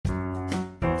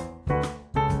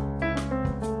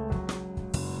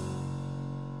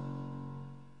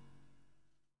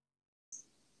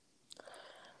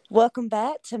Welcome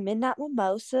back to Midnight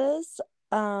Mimosas.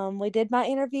 We did my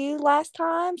interview last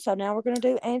time, so now we're going to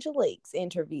do Angelique's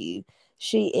interview.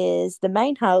 She is the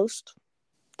main host,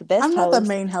 the best I'm not the host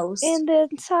main host. in the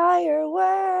entire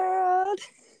world.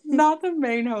 Not the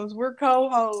main host. We're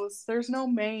co-hosts. There's no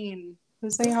main.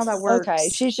 This ain't how that Okay,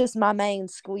 works. she's just my main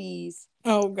squeeze.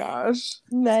 Oh gosh.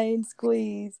 Main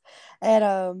squeeze.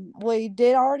 And we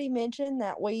did already mention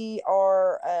that we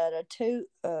are at a 2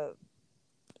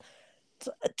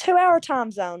 hour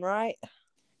time zone, right?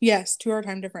 Yes, 2 hour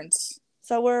time difference.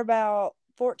 So we're about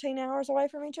 14 hours away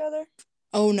from each other.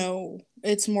 Oh no.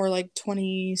 It's more like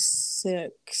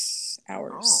 26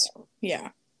 hours. Oh. Yeah.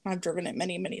 I've driven it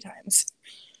many, many times.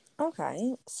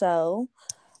 Okay. So,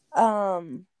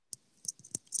 um,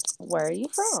 where are you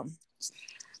from?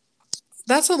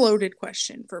 That's a loaded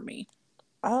question for me.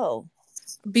 Oh.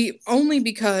 Only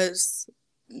because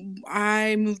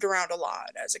I moved around a lot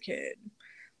as a kid.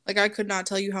 Like, I could not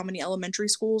tell you how many elementary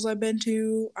schools I've been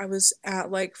to. I was at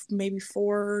like maybe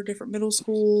 4 different middle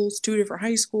schools, 2 different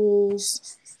high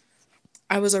schools.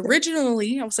 I'll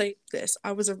say this,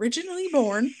 I was originally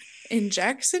born in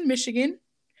Jackson, Michigan.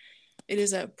 It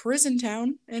is a prison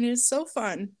town and it is so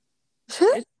fun.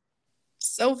 It's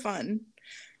so fun.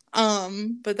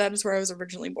 But that is where I was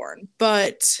originally born.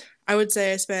 But I would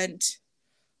say I spent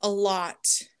a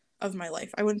lot of my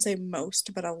life. I wouldn't say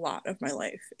most, but a lot of my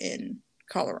life in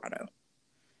Colorado.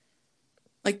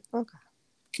 Like Okay.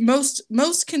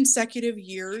 most consecutive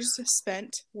years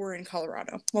spent were in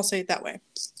Colorado. I'll say it that way.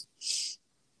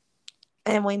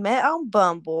 And we met on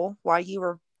Bumble while you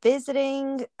were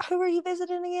visiting. Who were you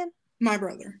visiting again? My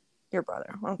brother. Your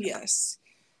brother. Okay. Yes.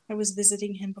 I was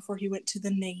visiting him before he went to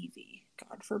the Navy.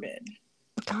 God forbid.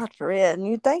 God forbid. And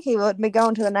you'd think he would be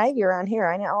going to the Navy around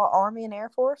here, ain't it? All Army and Air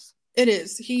Force? It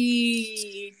is.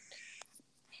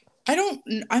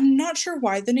 I'm not sure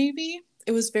why the Navy.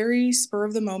 It was very spur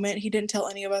of the moment. He didn't tell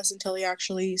any of us until he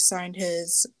actually signed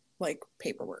his, like,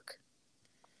 paperwork.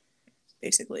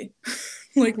 Basically.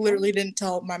 Like, literally didn't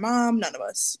tell my mom, none of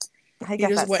us. He got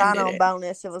just that went and did sign-on it.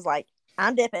 bonus. It was like,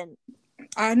 I'm dipping.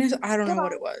 I don't know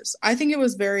what it was. I think it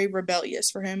was very rebellious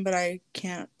for him, but I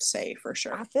can't say for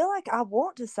sure. I feel like I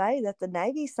want to say that the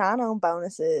Navy sign-on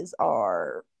bonuses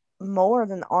are more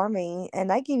than the Army, and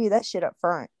they give you that shit up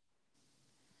front.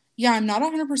 Yeah, I'm not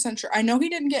 100% sure. I know he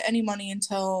didn't get any money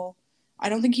until, I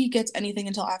don't think he gets anything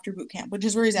until after boot camp, which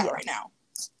is where he's at right now.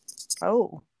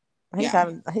 Oh, he's Yeah.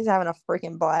 having a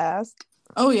freaking blast.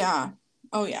 Oh yeah.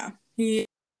 Oh yeah.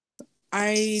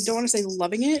 I don't want to say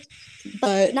loving it,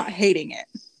 but not hating it.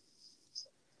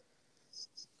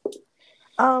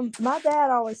 My dad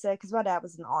always said, because my dad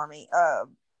was in the Army,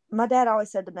 my dad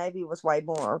always said the Navy was way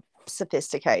more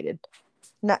sophisticated.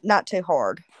 Not too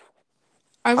hard.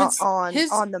 I would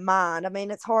on the mind. I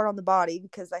mean, it's hard on the body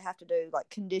because they have to do like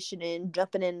conditioning,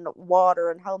 jumping in the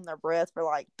water and holding their breath for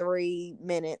like 3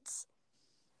 minutes.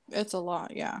 It's a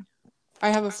lot, yeah. I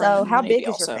have a friend So, in the how Navy big is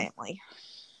also. your family?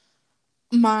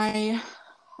 My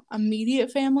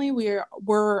immediate family,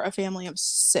 we're a family of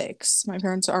 6. My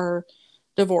parents are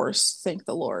divorced, thank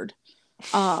the Lord.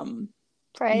 Praise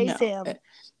No, him.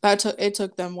 it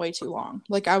took them way too long.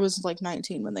 Like, I was like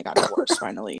 19 when they got divorced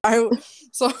finally. I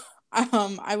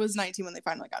was 19 when they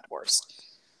finally got divorced.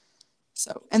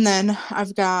 So, and then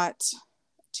I've got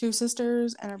 2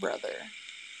 sisters and a brother.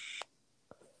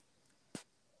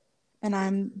 And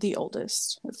I'm the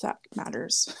oldest, if that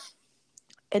matters.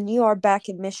 And you are back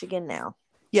in Michigan now.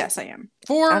 Yes, I am.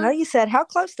 I know you said, how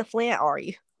close to Flint are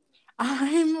you?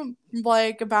 I'm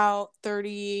like about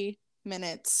 30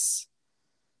 minutes.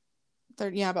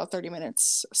 About 30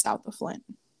 minutes south of Flint.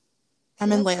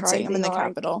 I'm in Lansing. Crazy. I'm in the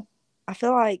capital. I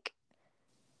feel like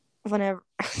whenever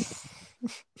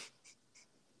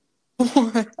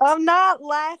I'm not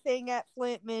laughing at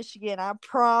Flint, Michigan. I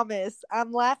promise.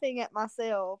 I'm laughing at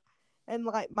myself and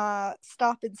like my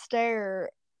stop and stare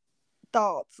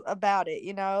thoughts about it,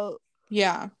 you know?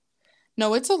 Yeah.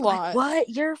 No, it's a lot. Like, what?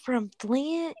 You're from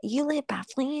Flint? You live by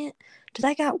Flint? Do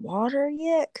they got water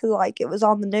yet? Because, like, it was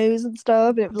on the news and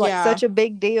stuff. And it was, like, such a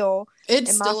big deal. It's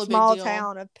in still my a small big deal.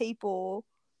 town of people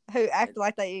who acted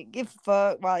like they didn't give a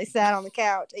fuck while they sat on the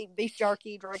couch eating beef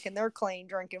jerky, drinking their clean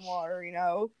drinking water, you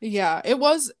know? Yeah, it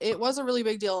was a really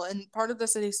big deal. And part of the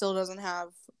city still doesn't have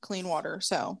clean water.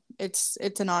 So it's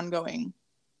an ongoing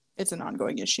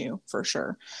issue for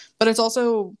sure. But it's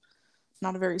also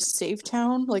not a very safe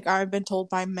town. Like, I've been told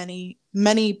by many,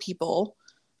 many people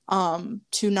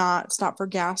to not stop for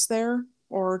gas there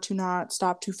or to not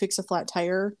stop to fix a flat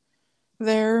tire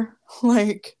there.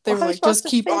 Like, they were like, just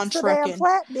keep on trucking.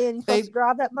 Flat then? You're supposed to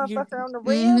drive that motherfucker on the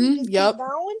rim and just keep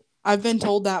going? I've been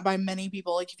told that by many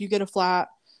people. Like, if you get a flat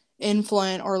in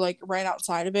Flint or like right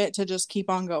outside of it to just keep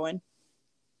on going.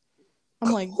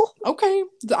 I'm like, okay,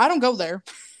 I don't go there.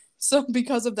 So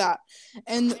because of that.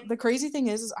 And the crazy thing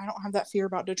is I don't have that fear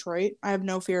about Detroit. I have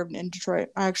no fear in Detroit.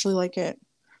 I actually like it.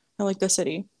 I like the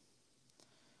city.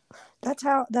 That's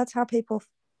how people.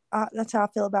 That's how I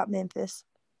feel about Memphis.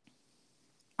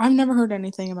 I've never heard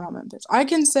anything about Memphis. I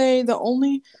can say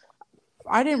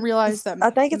I didn't realize that.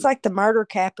 I think it's like the murder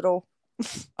capital.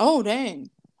 Oh, dang.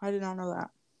 I did not know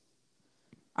that.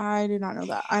 I did not know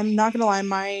that. I'm not gonna lie,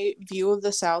 my view of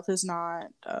the South is not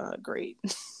great.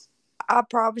 I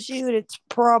promise you, it's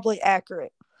probably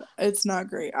accurate. It's not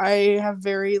great. I have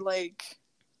very like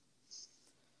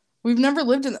we've never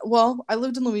lived in well, I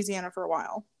lived in Louisiana for a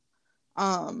while.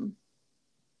 Um,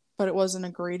 but it wasn't a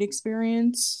great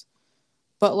experience.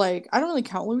 But like I don't really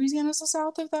count Louisiana as the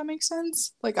South, if that makes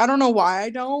sense. Like I don't know why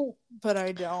I don't, but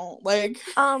I don't. Like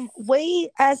We,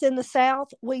 as in the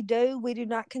South, we do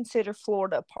not consider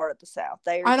Florida part of the South.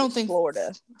 They are I don't just think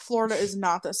Florida. Florida is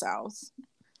not the South.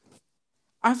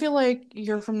 I feel like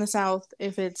you're from the South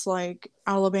if it's like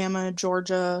Alabama,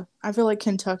 Georgia. I feel like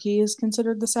Kentucky is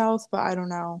considered the South, but I don't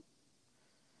know.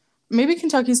 Maybe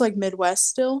Kentucky's like Midwest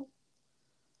still.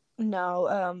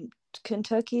 No,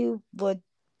 Kentucky would.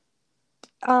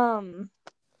 Um,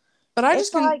 But I it's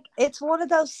just can. like it's one of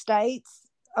those states.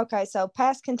 Okay, so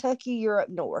past Kentucky, you're up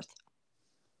north.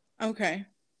 Okay.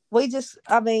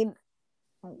 I mean,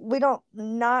 we don't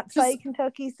not say Because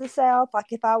Kentucky's the South.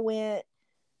 Like if I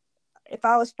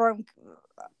was from,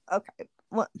 okay,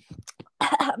 what?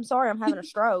 I'm sorry, I'm having a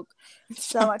stroke.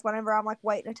 So like whenever I'm like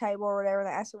waiting a table or whatever,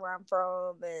 they ask me where I'm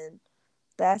from, and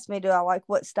they ask me, do I like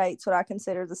what states would I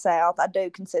consider the South? I do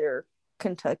consider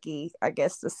Kentucky, I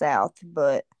guess, the South,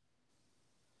 but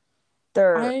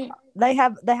they're I they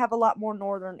have a lot more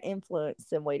northern influence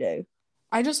than we do.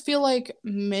 I just feel like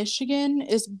Michigan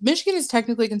is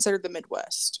technically considered the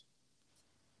Midwest.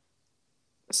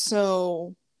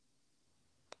 So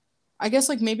I guess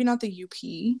like maybe not the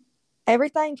UP.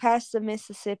 Everything past the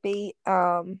Mississippi,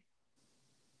 other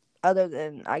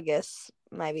than I guess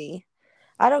maybe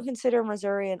I don't consider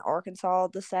Missouri and Arkansas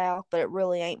the South, but it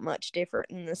really ain't much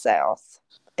different in the South.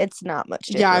 It's not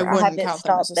much Yeah, I different. I wouldn't haven't count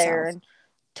them as stopped the there South. and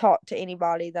talked to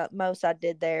anybody. The most I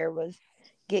did there was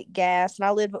get gas, and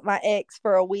I lived with my ex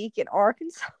for a week in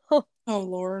Arkansas, Oh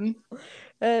Lord.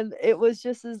 and it was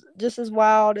just as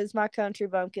wild as my country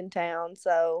bumpkin town.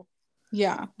 So,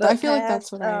 Yeah, I but feel like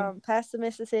that's what I. past the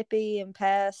Mississippi and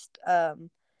past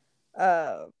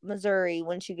Missouri,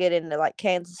 once you get into like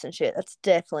Kansas and shit, that's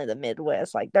definitely the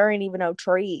Midwest. Like there ain't even no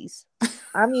trees.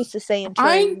 I'm used to seeing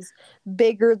I trees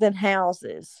bigger than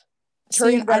houses.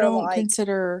 seeing Trees I that are don't like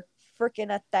consider freaking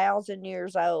 1,000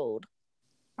 years old.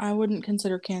 I wouldn't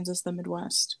consider Kansas the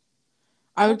Midwest.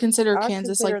 I would consider I'd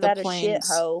Kansas consider like the that a plains.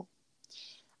 shithole.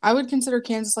 I would consider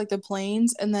Kansas like the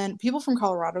plains, and then people from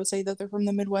Colorado say that they're from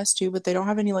the Midwest too, but they don't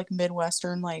have any like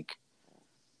Midwestern like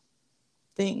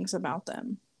things about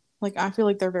them. Like I feel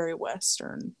like they're very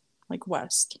Western, like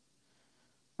West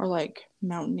or like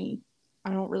mountainy.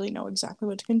 I don't really know exactly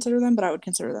what to consider them, but I would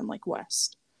consider them like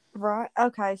West. Right.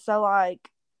 Okay. So like,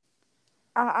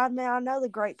 I mean, I know the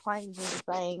Great Plains is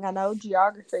a thing. I know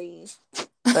geography,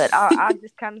 but I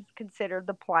just kind of consider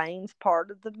the plains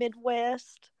part of the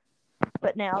Midwest.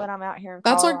 But now that I'm out here in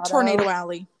That's like Colorado, Tornado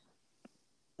Alley.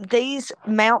 these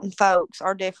mountain folks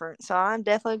are different. So I'm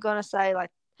definitely going to say, like,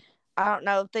 I don't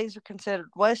know if these are considered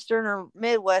Western or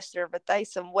Midwestern, but they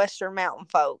some Western mountain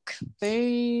folk.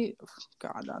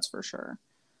 God, that's for sure.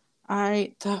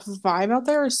 The vibe out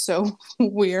there is so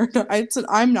weird.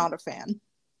 I'm not a fan.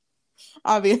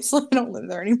 Obviously, I don't live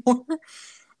there anymore.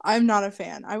 I'm not a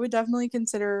fan. I would definitely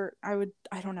consider. I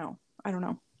don't know. I don't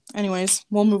know. Anyways,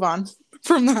 we'll move on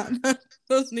from that. That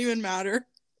doesn't even matter.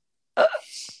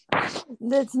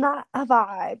 That's not a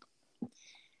vibe.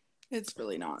 It's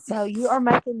really not. So you are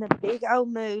making the big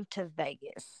old move to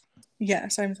Vegas.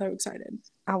 Yes, I'm so excited.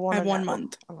 I I want to have know. 1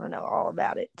 month. I want to know all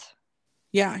about it.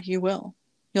 Yeah, you will.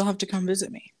 You'll have to come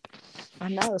visit me. I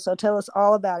know. So tell us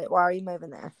all about it. Why are you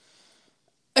moving there?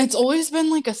 It's always been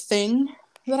like a thing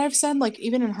that I've said. Like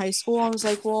even in high school, I was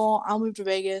like, "Well, I'll move to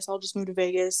Vegas. I'll just move to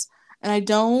Vegas," and I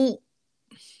don't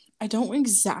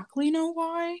exactly know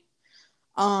why.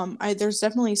 There's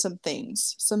definitely some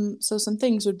things. Some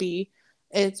things would be,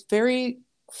 it's very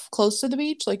close to the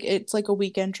beach. Like it's like a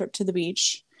weekend trip to the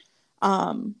beach.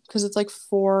 Because it's like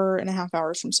 4.5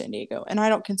 hours from San Diego, and I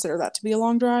don't consider that to be a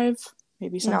long drive.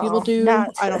 Maybe some people No, do. not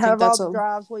I don't out think of all that's the a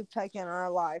drives we've taken in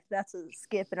our life. That's a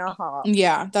skip and a hop.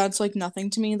 yeah. That's like nothing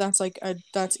to me. That's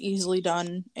easily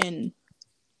done in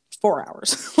 4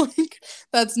 hours. Like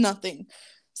that's nothing.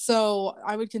 So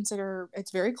I would consider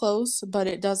it's very close, but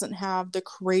it doesn't have the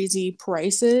crazy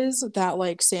prices that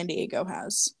like San Diego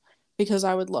has. Because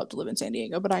I would love to live in San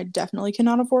Diego, but I definitely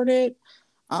cannot afford it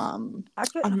I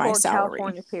couldn't on my afford salary.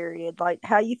 California, period. Like,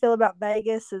 how you feel about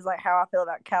Vegas is like how I feel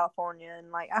about California.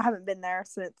 And, like, I haven't been there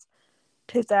since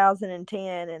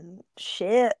 2010 and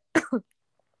shit.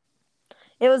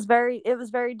 It was very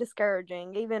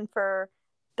discouraging, even for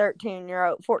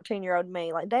 13-year-old, 14-year-old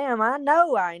me. Like, damn, I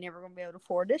know I ain't never gonna be able to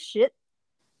afford this shit.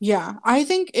 Yeah, I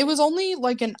think it was only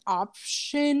like an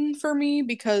option for me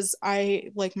because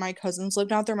I like my cousins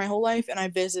lived out there my whole life and I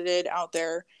visited out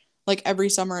there like every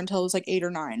summer until it was like 8 or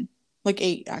 9. Like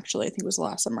 8 actually, I think was the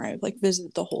last summer I like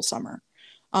visited the whole summer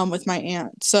with my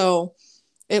aunt. So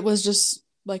it was just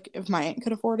like if my aunt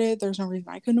could afford it, there's no reason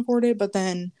I couldn't afford it. But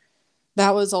then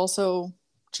that was also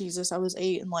Jesus, I was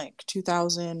 8 in like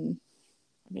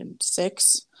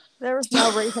 2006. There was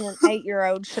no reason an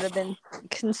 8-year-old should have been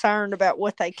concerned about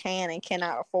what they can and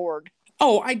cannot afford.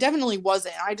 Oh, I definitely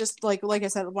wasn't. I just like I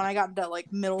said, when I got into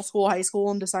like middle school, high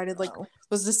school, and decided like Oh.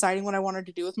 was deciding what I wanted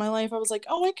to do with my life, I was like,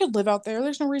 oh, I could live out there.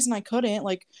 There's no reason I couldn't.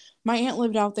 Like my aunt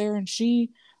lived out there, and she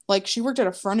worked at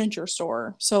a furniture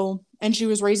store, so and she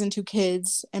was raising 2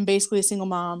 kids and basically a single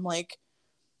mom. Like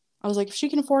I was like, if she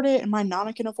can afford it, and my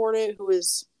nana can afford it, who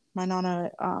is my nana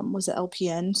was an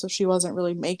LPN, so she wasn't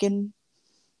really making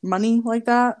money like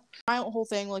that. My whole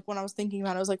thing, like when I was thinking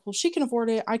about it, I was like, well, she can afford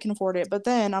it, I can afford it. But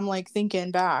then I'm like thinking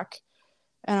back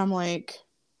and I'm like,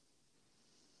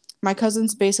 my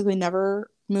cousins basically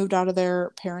never moved out of their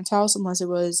parents' house unless it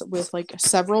was with like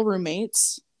several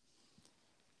roommates.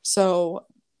 So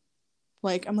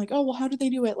like I'm like, oh well, how did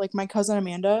they do it? Like my cousin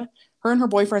Amanda, her and her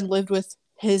boyfriend lived with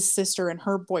his sister and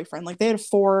her boyfriend. Like they had a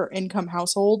 4 income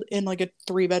household in like a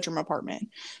 3 bedroom apartment.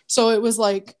 So it was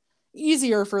like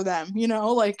easier for them,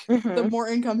 like the Mm-hmm. more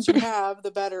incomes you have,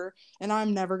 the better. And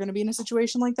I'm never gonna be in a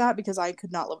situation like that because I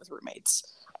could not live with roommates.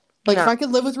 Like if No. I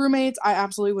could live with roommates, I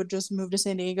absolutely would just move to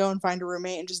San Diego and find a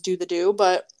roommate and just do the do,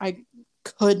 but I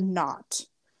could not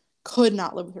could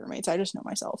not live with roommates. I just know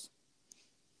myself.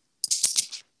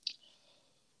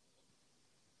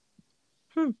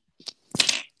 Hmm.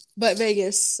 But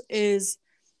Vegas is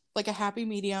like a happy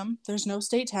medium. There's no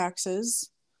state taxes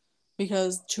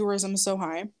because tourism is so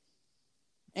high.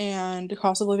 And the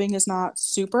cost of living is not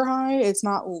super high. It's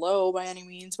not low by any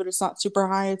means, but it's not super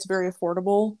high. It's very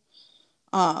affordable.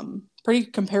 Pretty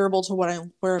comparable to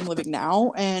where I'm living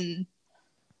now. And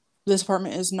this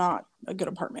apartment is not a good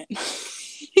apartment.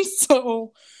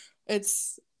 So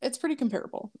it's pretty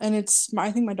comparable. And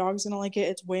I think my dog's gonna like it.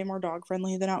 It's way more dog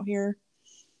friendly than out here.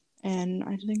 And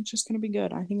I think it's just gonna be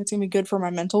good. I think it's gonna be good for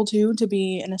my mental too to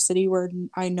be in a city where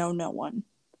I know no one.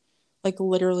 Like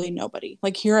literally nobody.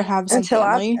 Like here I have some Until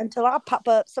I family. until I pop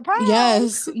up, surprise.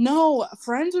 Yes. No,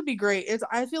 friends would be great.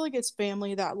 I feel like it's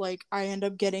family that like I end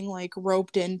up getting like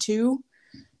roped into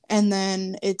and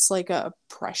then it's like a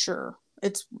pressure.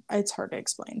 It's hard to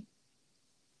explain.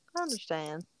 I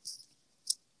understand.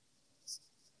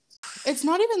 It's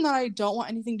not even that I don't want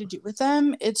anything to do with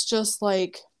them. It's just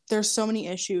like there's so many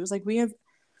issues. Like we have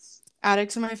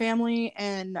addicts in my family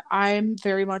and I'm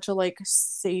very much a like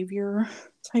savior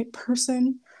type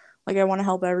person. Like I want to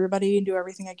help everybody and do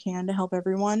everything I can to help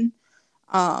everyone.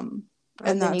 Um And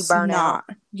and then you that's burn out.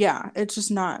 not yeah, it's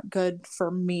just not good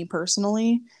for me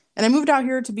personally. And I moved out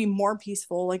here to be more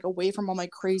peaceful, like away from all my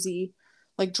crazy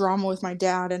like drama with my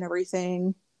dad and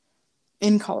everything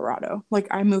in Colorado. Like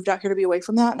I moved out here to be away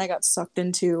from that and I got sucked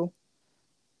into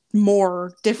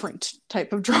more different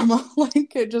type of drama.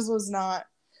 Like it just was not.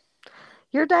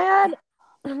 Your dad,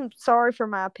 sorry for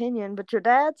my opinion, but your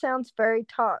dad sounds very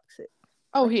toxic.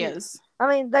 Oh, Like he he, is. I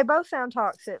mean, they both sound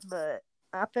toxic, but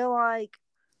I feel like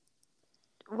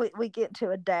we get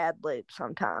to a dad loop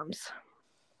sometimes.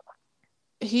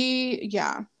 He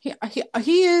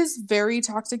is very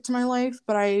toxic to my life,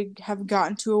 but I have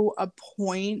gotten to a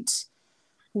point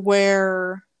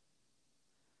where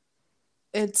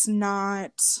it's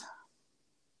not.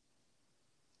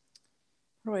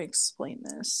 How do I explain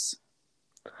this?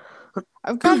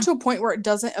 I've gotten to a point where it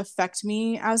doesn't affect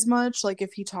me as much. Like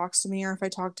if he talks to me or if I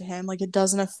talk to him, like it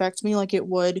doesn't affect me like it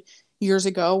would years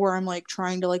ago, where I'm like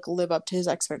trying to like live up to his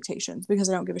expectations because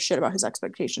I don't give a shit about his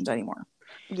expectations anymore.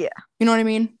 Yeah. You know what I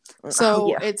mean? Oh, So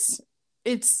yeah.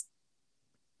 it's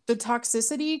the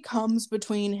toxicity comes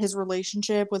between his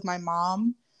relationship with my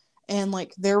mom and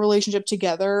like their relationship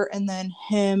together, and then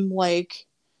him like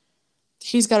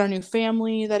he's got a new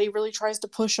family that he really tries to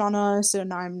push on us,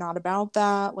 and I'm not about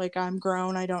that. Like I'm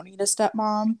grown, I don't need a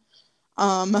stepmom.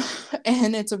 um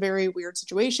and it's a very weird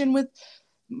situation with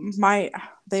my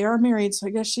they are married, so I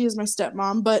guess she is my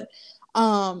stepmom, but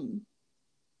um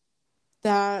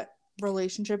that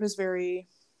relationship is very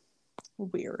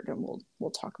weird, and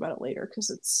we'll talk about it later because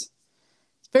it's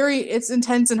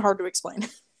intense and hard to explain.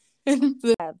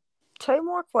 Two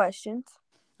more questions.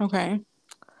 Okay.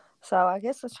 So I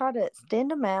guess let's try to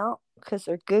extend them out because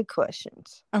they're good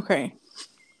questions. Okay.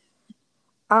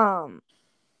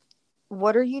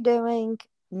 What are you doing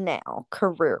now,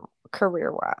 career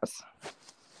wise?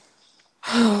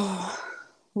 Oh,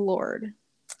 Lord,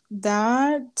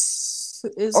 that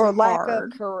is Or lack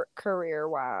of hard. career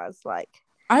wise, like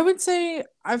I would say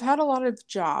I've had a lot of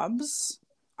jobs.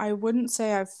 I wouldn't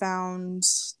say I've found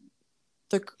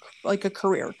the like a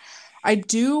career. I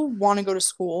do want to go to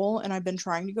school, and I've been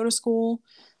trying to go to school.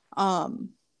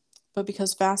 Um, but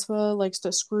because FAFSA likes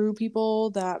to screw people,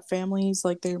 that families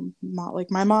like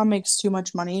like my mom makes too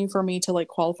much money for me to like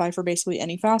qualify for basically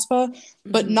any FAFSA,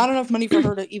 but not enough money for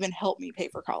her to even help me pay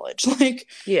for college. Like,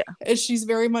 yeah, she's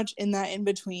very much in that in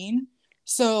between.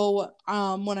 So,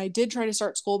 when I did try to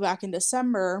start school back in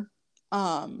December,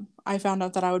 I found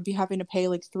out that I would be having to pay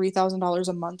like $3,000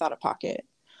 a month out of pocket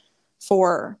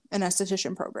for an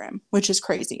esthetician program, which is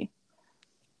crazy.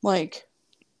 Like,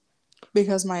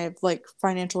 because my like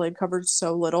financial aid covered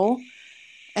so little.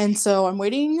 And so I'm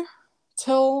waiting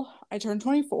till I turn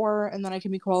 24 and then I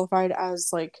can be qualified as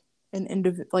like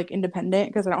like independent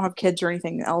because I don't have kids or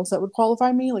anything else that would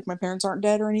qualify me. Like my parents aren't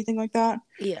dead or anything like that.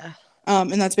 yeah.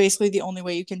 And that's basically the only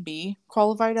way you can be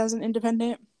qualified as an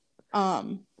independent.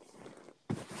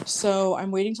 So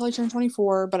I'm waiting till I turn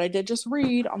 24, but I did just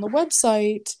read on the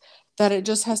website that it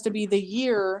just has to be the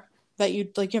year that you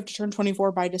have to turn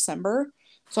 24 by December.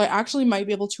 So I actually might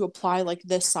be able to apply like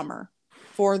this summer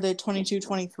for the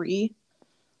 22-23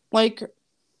 like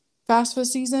FAFSA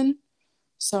season.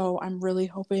 So I'm really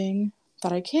hoping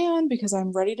that I can because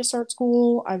I'm ready to start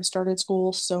school. I've started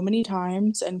school so many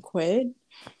times and quit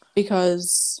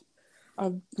because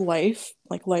of life.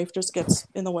 Like life just gets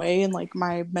in the way, and like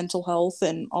my mental health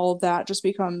and all of that just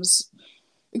becomes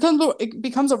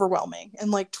overwhelming,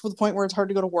 and like to the point where it's hard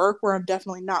to go to work, where I'm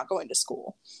definitely not going to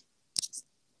school.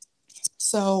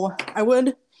 So I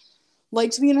would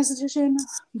like to be an esthetician,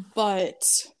 but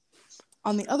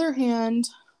on the other hand,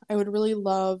 I would really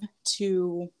love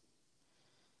to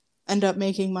end up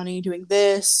making money doing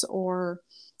this, or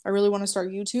I really want to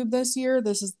start YouTube this year.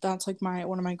 That's like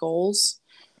one of my goals,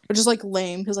 which is like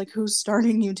lame because like who's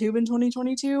starting YouTube in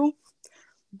 2022?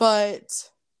 But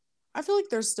I feel like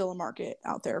there's still a market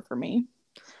out there for me.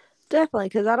 Definitely,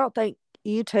 because I don't think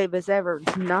YouTube is ever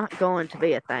not going to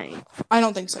be a thing. I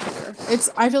don't think so either.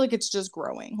 I feel like it's just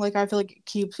growing. Like I feel like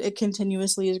it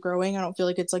continuously is growing. I don't feel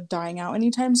like it's like dying out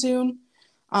anytime soon.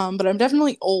 But I'm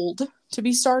definitely old to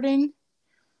be starting.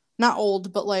 Not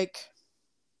old, but like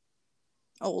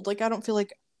old. Like I don't feel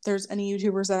like there's any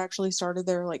YouTubers that actually started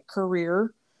their like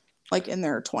career like in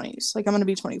their 20s. Like I'm gonna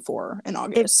be 24 in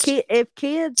August. If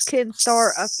kids can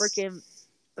start a freaking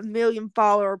million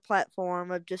follower platform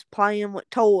of just playing with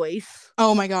toys,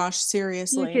 oh my gosh,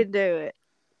 seriously, you can do it.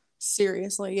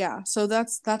 Seriously, yeah. So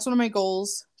that's one of my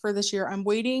goals for this year. I'm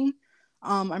waiting.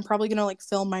 I'm probably gonna like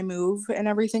film my move and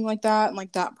everything like that, and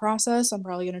like that process. I'm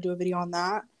probably gonna do a video on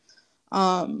that.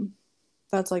 Um,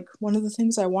 that's like one of the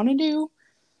things I want to do.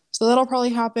 So that'll probably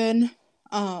happen.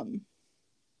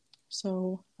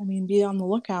 So I mean, be on the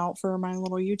lookout for my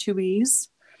little YouTubies,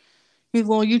 these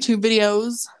little YouTube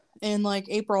videos in like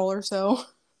April or so.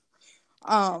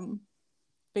 Um,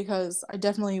 because I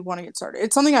definitely want to get started.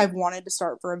 It's something I've wanted to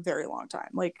start for a very long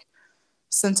time, like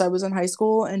since I was in high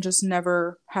school, and just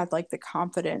never had like the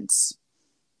confidence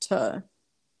to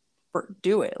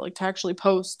do it, like to actually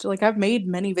post. Like I've made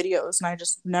many videos and I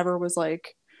just never was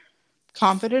like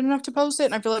confident enough to post it.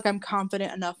 And I feel like I'm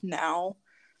confident enough now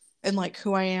and like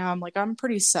who I am. Like I'm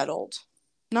pretty settled.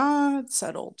 Not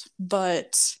settled,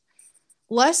 but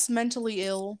less mentally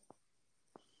ill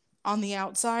on the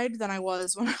outside than I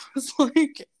was when I was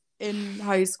like in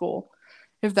high school,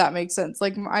 if that makes sense.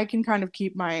 Like I can kind of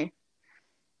keep my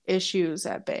issues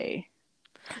at bay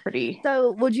pretty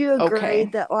So, would you agree okay.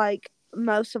 that like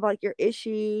most of like your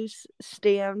issues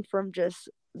stemmed from just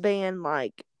being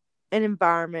like in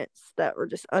environments that were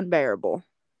just unbearable?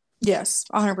 Yes,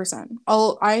 100%.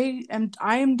 I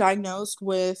am diagnosed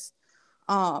with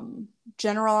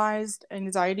generalized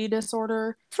anxiety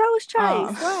disorder. So is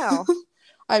Um Chase. Wow.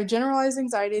 I have generalized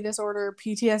anxiety disorder,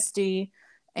 PTSD,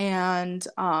 and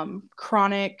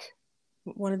chronic,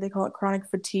 what did they call it? Chronic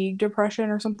fatigue depression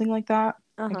or something like that.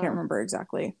 I can't remember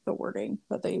exactly the wording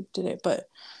that they did it, but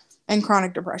and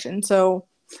chronic depression. So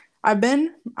I'm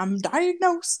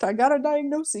diagnosed. I got a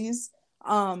diagnosis.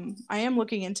 I am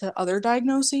looking into other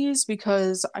diagnoses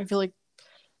because I feel like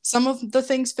some of the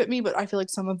things fit me, but I feel like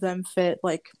some of them fit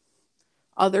like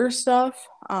other stuff.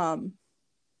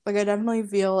 Like I definitely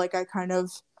feel like I kind of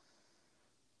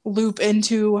loop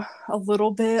into a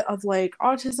little bit of like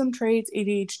autism traits,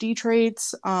 ADHD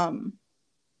traits.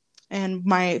 And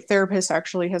my therapist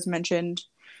actually has mentioned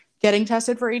getting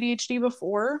tested for ADHD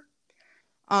before.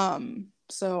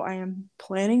 So I am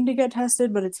planning to get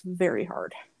tested, but it's very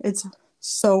hard. It's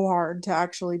so hard to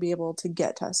actually be able to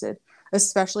get tested,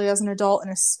 especially as an adult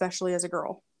and especially as a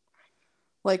girl.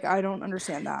 Like I don't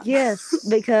understand that. Yes,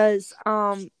 because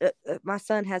my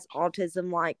son has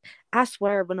autism. Like, I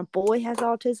swear, when a boy has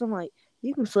autism, like,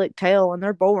 you can slick tell when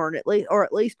they're born, at least, or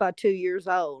at least by 2 years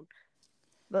old.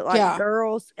 But like Yeah.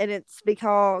 girls, and it's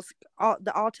because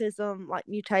the autism like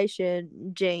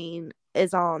mutation gene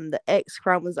is on the X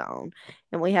chromosome,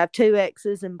 and we have two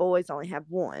X's, and boys only have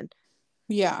one.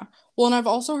 Yeah. Well, and I've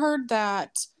also heard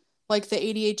that like the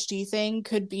ADHD thing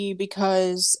could be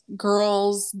because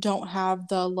girls don't have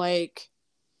the like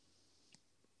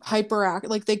hyperact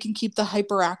like they can keep the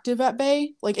hyperactive at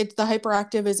bay. Like it's the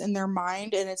hyperactive is in their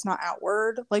mind and it's not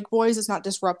outward. Like boys, it's not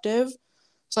disruptive.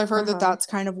 So I've heard Uh that huh. that's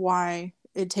kind of why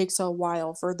it takes a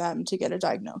while for them to get a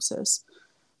diagnosis.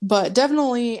 But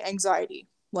definitely anxiety.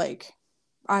 Like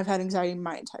I've had anxiety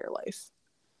my entire life.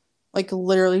 Like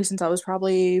literally since I was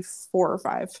probably 4 or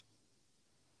 5.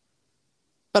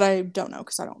 But I don't know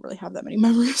because I don't really have that many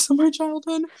memories of my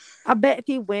childhood. I bet if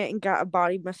you went and got a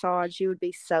body massage, you would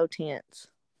be so tense.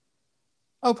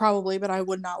 Oh, probably, but I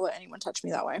would not let anyone touch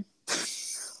me that way.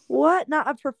 What? Not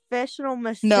a professional No,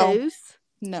 masseuse?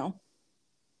 no.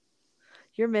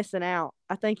 You're missing out.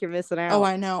 I think you're missing Oh, out.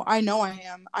 I know. I know I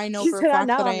am. I know He for a said, I fact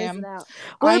know that I I'm missing am. out.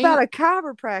 What about I a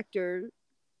chiropractor?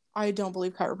 I don't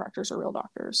believe chiropractors are real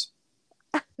doctors.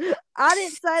 I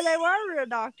didn't say they were real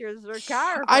doctors or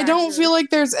I don't chiropractors. feel like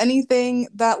there's anything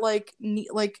that like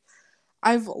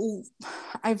I've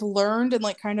I've learned and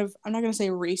like kind of I'm not gonna say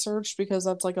researched because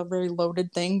that's like a very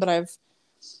loaded thing, but I've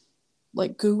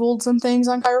like Googled some things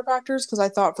on chiropractors because I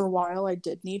thought for a while I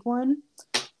did need one.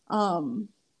 Um,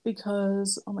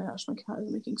 because oh my gosh, my cat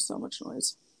is making so much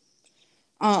noise.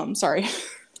 Sorry.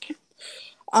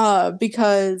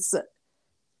 Because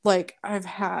like I've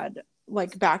had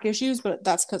like back issues, but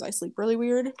that's because I sleep really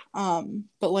weird.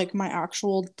 But like my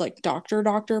actual like doctor,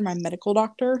 my medical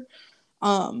doctor,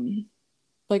 um,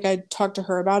 like I talked to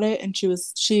her about it and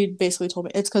she basically told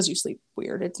me it's because you sleep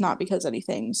weird. It's not because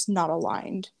anything's not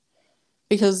aligned.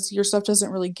 Because your stuff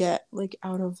doesn't really get like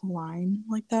out of line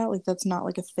like that. Like that's not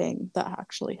like a thing that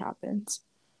actually happens.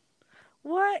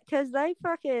 What? Because they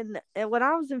fucking, when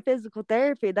I was in physical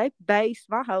therapy, they based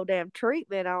my whole damn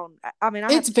treatment on, I mean,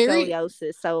 I have It's very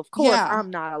scoliosis, so of course yeah. I'm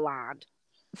not aligned.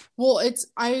 Well, it's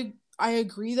I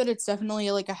agree that it's definitely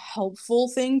like a helpful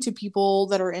thing to people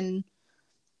that are in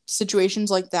situations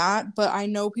like that, but I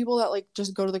know people that like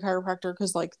just go to the chiropractor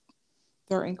cuz like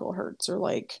their ankle hurts or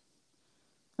like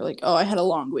they're like, "Oh, I had a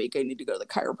long week. I need to go to the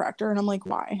chiropractor." And I'm like,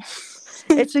 "Why?"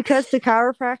 It's because the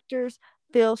chiropractors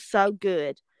feel so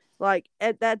good. Like,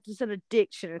 that's an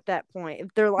addiction at that point. If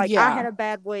they're like, I had Yeah. a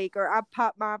bad week, or I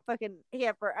popped my fucking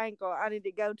hip or ankle, I need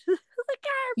to go to the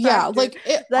Yeah, chiropractor.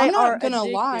 I'm They are not gonna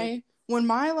addicted. lie. When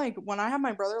I have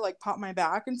my brother like pop my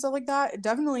back and stuff like that, it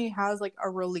definitely has like a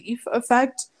relief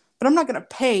effect, but I'm not gonna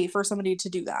pay for somebody to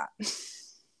do that.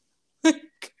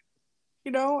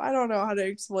 I don't know how to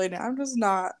explain it.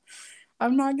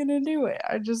 I'm not gonna do it.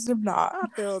 I just am not. I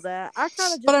feel that. I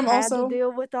kind of But just I'm had to also,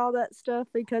 deal with all that stuff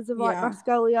because of like my yeah,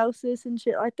 scoliosis and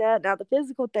shit like that. Now, the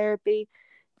physical therapy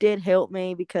did help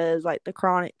me because like the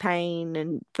chronic pain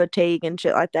and fatigue and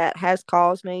shit like that has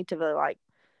caused me to be like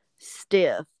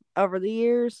stiff over the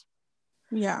years.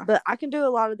 yeah, But I can do a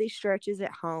lot of these stretches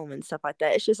at home and stuff like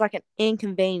that. It's just like an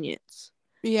inconvenience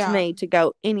to yeah. me to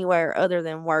go anywhere other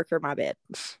than work or my bed.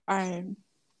 I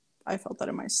I felt that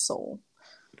in my soul.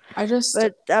 I just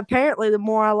But apparently, the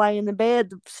more I lay in the bed,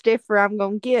 the stiffer I'm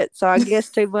gonna get. So I guess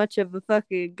too much of a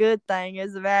fucking good thing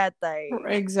is a bad thing.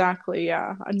 exactly,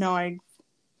 yeah. No, I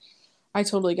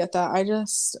totally get that.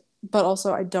 But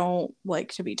also I don't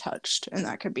like to be touched, and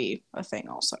that could be a thing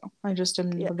also. I just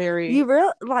am Yeah, very, you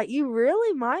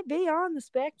really might be on the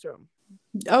spectrum.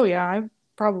 oh yeah, I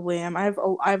probably am. I have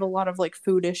a lot of like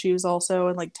food issues also,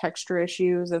 and like texture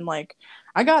issues, and like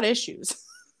I got issues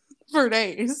for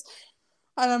days,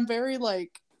 and I'm very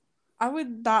like I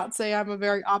would not say I'm a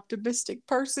very optimistic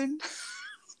person,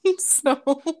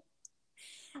 so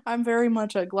I'm very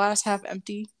much a glass half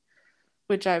empty,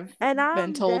 which I've And been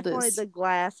I'm told definitely is the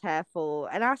glass half full,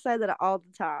 and I say that all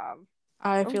the time.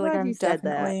 I I'm feel like glad you said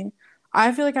that.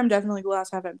 I feel like I'm definitely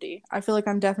glass half empty. I feel like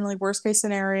I'm definitely worst case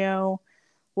scenario.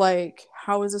 Like,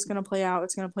 how is this gonna play out?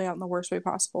 It's gonna play out in the worst way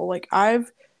possible. Like,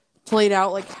 I've played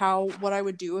out like what I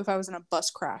would do if I was in a bus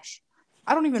crash.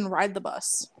 I don't even ride the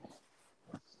bus.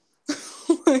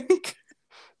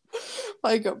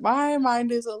 like, my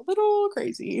mind is a little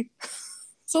crazy.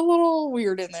 It's a little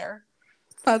weird in there.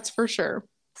 That's for sure.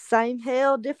 Same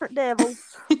hell, different devils.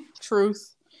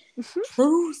 Truth.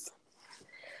 Truth.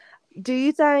 Do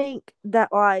you think that,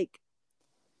 like,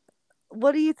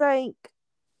 what do you think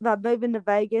that moving to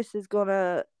Vegas is going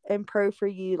to improve for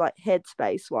you, like,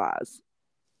 headspace wise?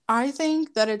 I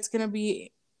think that it's going to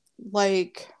be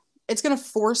like, it's going to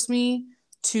force me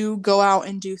to go out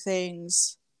and do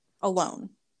things alone.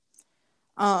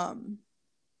 Um,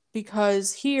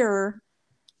 because here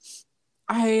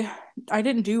I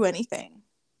didn't do anything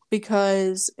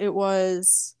because it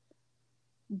was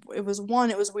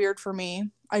one, it was weird for me.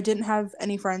 I didn't have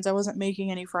any friends. I wasn't making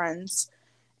any friends.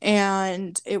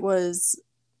 And it was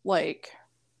like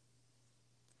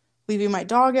leaving my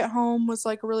dog at home was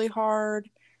like really hard,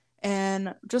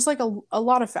 and just like a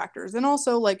lot of factors. And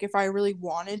also, like, if I really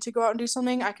wanted to go out and do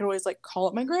something, I could always like call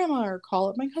up my grandma or call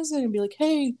up my cousin and be like,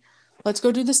 hey, let's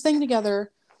go do this thing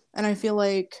together. And I feel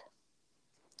like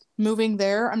moving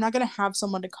there, I'm not going to have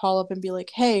someone to call up and be like,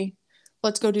 hey,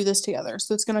 let's go do this together.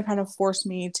 So it's going to kind of force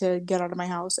me to get out of my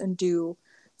house and do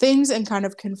things and kind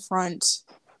of confront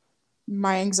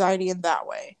my anxiety in that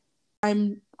way.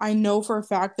 I know for a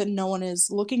fact that no one is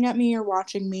looking at me or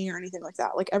watching me or anything like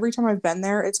that. Like, every time I've been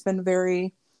there, it's been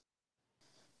very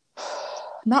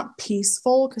not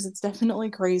peaceful, because it's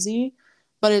definitely crazy,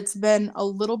 but it's been a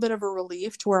little bit of a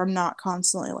relief to where I'm not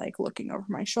constantly like looking over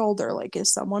my shoulder. Like,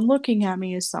 is someone looking at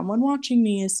me? Is someone watching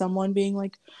me? Is someone being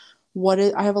like,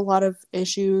 I have a lot of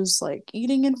issues like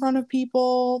eating in front of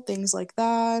people, things like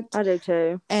that. I do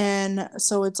too. And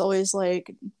so it's always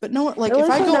like, but no, like, At if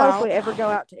least I we go know if out, we ever go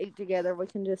out to eat together, we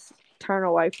can just turn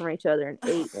away from each other and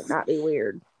eat and not be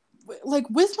weird. like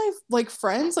with my like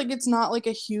friends, like, it's not like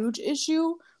a huge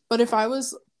issue. But if I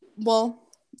was, well,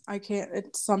 I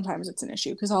can't, sometimes it's an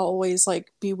issue because I'll always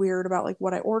like be weird about like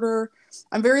what I order.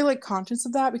 I'm very like conscious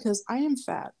of that because I am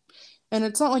fat, and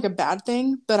it's not like a bad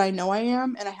thing, but I know I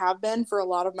am, and I have been for a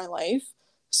lot of my life.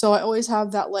 So I always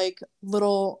have that like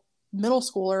little middle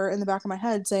schooler in the back of my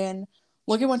head saying,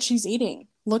 look at what she's eating,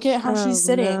 look at how Oh she's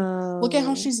sitting, look at how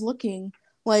no. she's looking.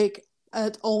 Like,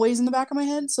 it's always in the back of my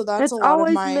head. So that's a It's lot of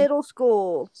always my, middle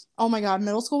school. oh my God,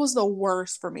 middle school was the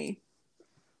worst for me.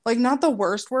 Like, not the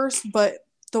worst, but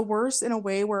the worst in a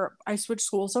way where I switched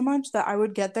school so much that I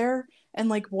would get there and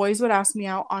like boys would ask me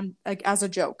out on like as a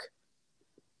joke.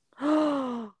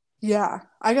 Yeah,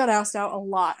 I got asked out a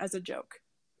lot as a joke.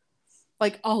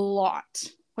 Like, a lot.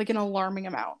 Like, an alarming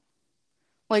amount.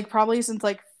 Like, probably since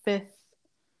like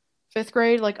fifth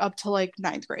grade, like up to like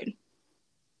ninth grade.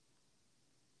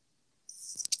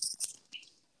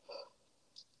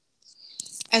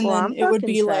 And Well, then I'm it would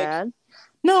fucking be like, sad.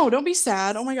 no, don't be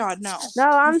sad. Oh my God, no. No,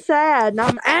 I'm sad and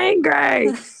I'm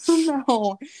angry.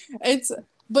 No. It's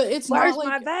but it's not Where's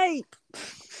like my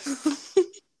vape?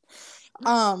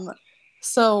 um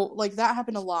so like that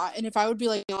happened a lot. And if I would be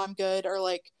like, no, I'm good, or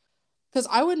like, because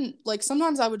I wouldn't like,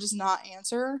 sometimes I would just not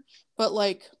answer, but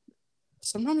like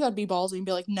sometimes I'd be ballsy and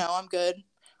be like, no, I'm good.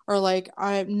 Or like,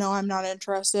 I'm not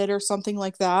interested, or something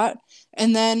like that.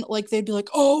 And then like they'd be like,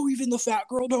 oh, even the fat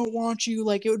girl don't want you.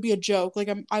 Like, it would be a joke. Like,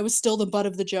 I was still the butt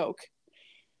of the joke.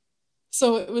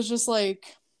 So it was just like,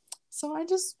 so I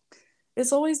just,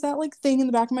 it's always that like thing in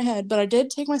the back of my head. But I did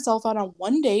take myself out on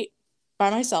one date by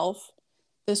myself.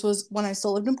 This was when I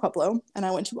still lived in Pueblo, and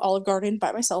I went to Olive Garden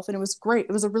by myself, and it was great.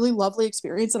 It was a really lovely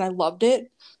experience, and I loved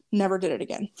it. Never did it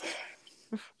again.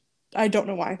 I don't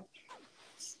know why.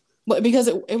 But because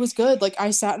it was good. Like,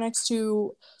 I sat next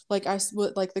to, like,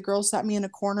 like the girls sat me in a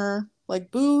corner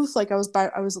like booth. Like, I was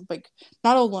like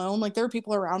not alone. Like, there were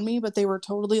people around me, but they were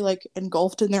totally like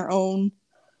engulfed in their own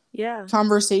Yeah.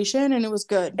 conversation, and it was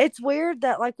good. It's weird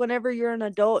that, like, whenever you're an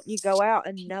adult and you go out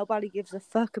and nobody gives a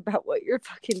fuck about what you're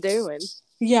fucking doing.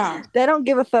 Yeah. They don't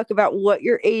give a fuck about what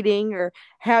you're eating or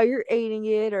how you're eating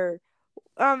it, or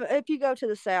if you go to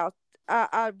the South,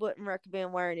 I wouldn't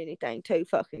recommend wearing anything too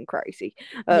fucking crazy,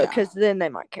 Yeah. because then they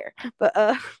might care. But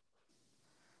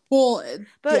Well,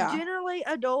 but yeah. generally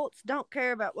adults don't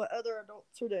care about what other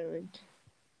adults are doing.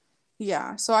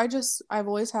 Yeah. So I've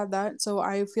always had that. So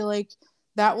I feel like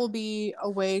that will be a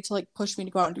way to like push me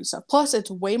to go out and do stuff. Plus, it's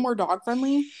way more dog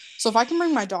friendly. So if I can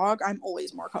bring my dog, I'm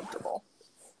always more comfortable.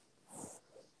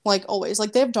 Like, always.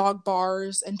 Like, they have dog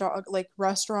bars and dog like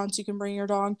restaurants you can bring your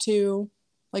dog to.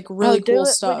 Like, Oh, really do cool it.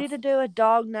 We stuff. need to do a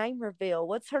dog name reveal.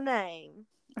 What's her name?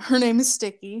 Her name is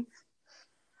Sticky.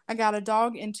 I got a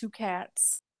dog and two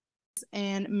cats,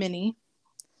 and Minnie.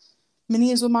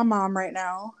 Minnie is with my mom right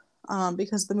now.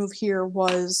 because the move here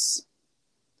was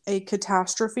a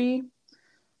catastrophe.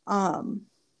 Um,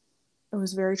 it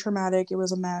was very traumatic. It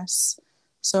was a mess.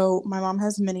 So my mom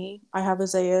has Minnie. I have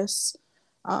Azaius.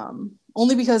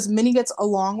 Only because Minnie gets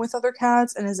along with other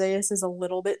cats and Azaius is a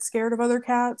little bit scared of other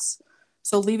cats.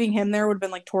 So leaving him there would have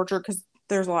been like torture because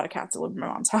there's a lot of cats that live in my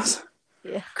mom's house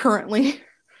Yeah. currently.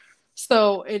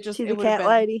 So She's it a would have cat been,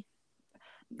 lady.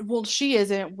 well, she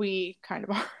isn't. We kind of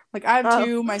are. Like I have Oh,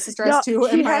 two, my sister has no, two,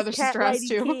 and she my has other cat sister has lady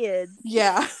two. kids.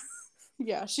 Yeah.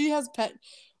 Yeah. She has pet,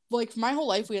 like my whole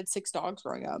life we had 6 dogs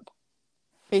growing up,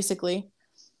 basically.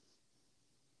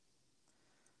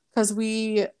 Because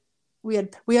we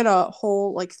had a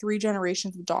whole like 3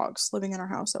 generations of dogs living in our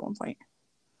house at one point.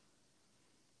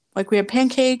 Like we had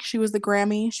Pancake, she was the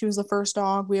Grammy, she was the first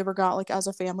dog we ever got like as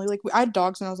a family. Like I had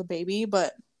dogs when I was a baby,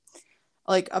 but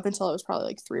like up until I was probably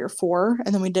like 3 or 4,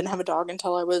 and then we didn't have a dog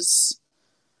until I was,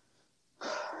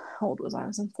 how old was I? I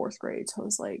was in 4th grade, so I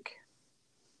was like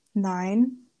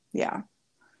 9. Yeah.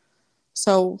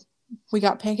 So we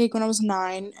got Pancake when I was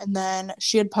 9, and then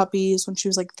she had puppies when she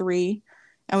was like 3,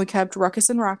 and we kept Ruckus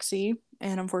and Roxy,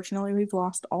 and unfortunately we've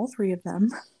lost all 3 of them.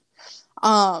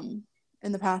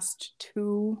 In the past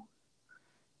 2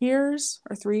 years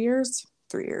or 3 years,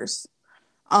 3 years.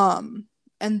 And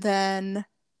then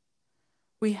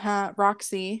we had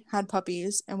Roxy had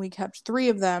puppies, and we kept 3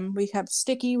 of them. We kept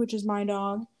Sticky, which is my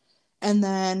dog, and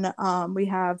then we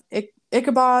have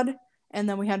Ichabod, and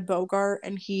then we had Bogart,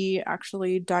 and he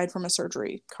actually died from a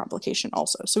surgery complication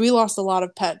also. So we lost a lot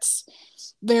of pets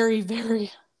very,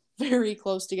 very, very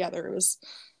close together. It was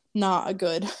not a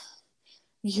good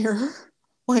year.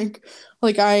 like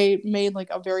I made like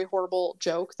a very horrible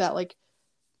joke that like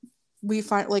we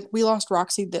lost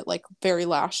Roxy that like very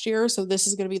last year, so this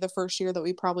is going to be the first year that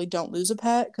we probably don't lose a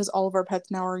pet because all of our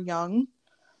pets now are young.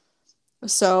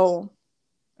 So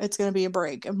it's going to be a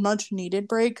break, a much needed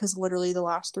break, because literally the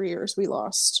last 3 years we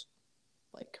lost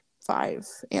like 5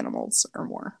 animals or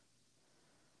more.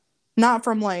 Not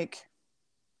from like,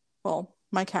 well,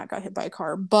 my cat got hit by a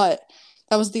car, but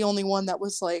that was the only one that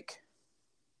was like,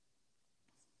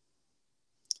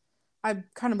 I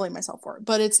kind of blame myself for it,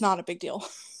 but it's not a big deal.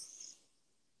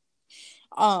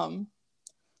 um,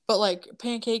 but like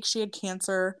Pancake, she had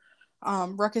cancer.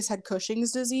 Ruckus had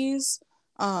Cushing's disease.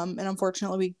 And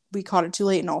unfortunately we caught it too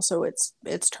late, and also it's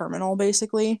terminal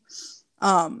basically.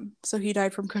 So he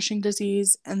died from Cushing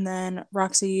disease, and then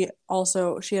Roxy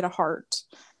also, she had a heart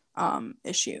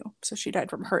issue, so she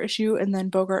died from her issue, and then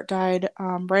Bogart died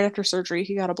right after surgery.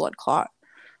 He got a blood clot.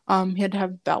 He had to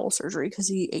have bowel surgery because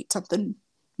he ate something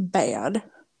bad.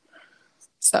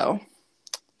 So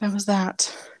that was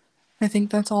that. I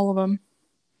think that's all of them.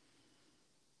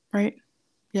 Right?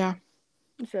 Yeah.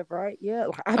 You said right? Yeah.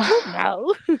 I don't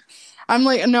know. I'm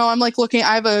like, no, I'm like looking.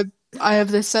 I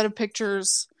have this set of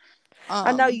pictures.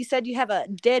 I know you said you have a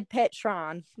dead pet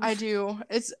shrine. I do.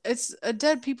 It's a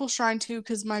dead people shrine too,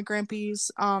 because my grandpa's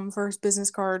first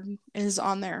business card is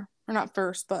on there. Or not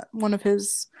first, but one of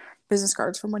his business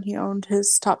cards from when he owned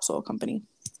his topsoil company.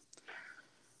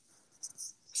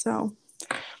 So,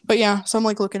 but yeah, so I'm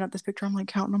like looking at this picture, I'm like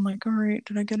counting, I'm like, all right,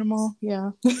 did I get them all?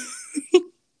 Yeah.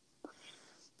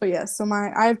 But yeah, so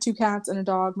I have 2 cats and a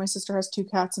dog. My sister has 2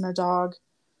 cats and a dog.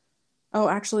 Oh,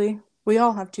 actually, we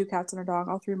all have 2 cats and a dog,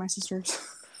 all 3 of my sisters.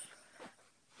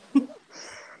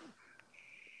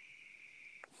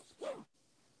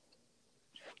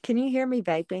 Can you hear me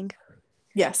vaping?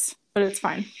 Yes, but it's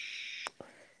fine.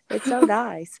 It's so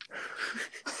nice.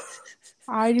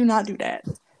 I do not do that.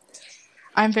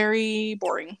 I'm very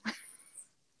boring.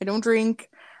 I don't drink.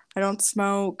 I don't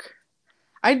smoke.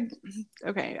 I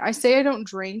say I don't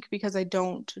drink because I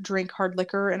don't drink hard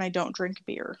liquor and I don't drink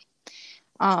beer.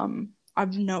 Been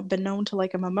known to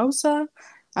like a mimosa.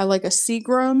 I like a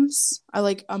Seagram's. I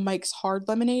like a Mike's Hard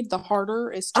Lemonade. The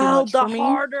harder is too Oh, much the for me.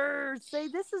 harder. See,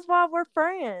 this is why we're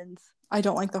friends. I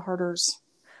don't like the harders.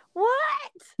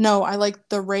 What? No, I like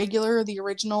the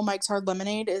original Mike's Hard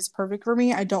Lemonade is perfect for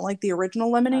me. I don't like the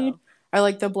original lemonade. Oh. I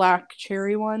like the black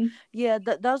cherry one. Yeah,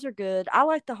 those are good. I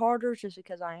like the harders just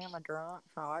because I am a drunk,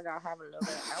 so I gotta have a little bit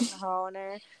of alcohol in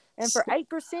there. And for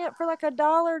 8% for like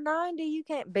 $1.90, you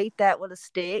can't beat that with a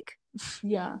stick.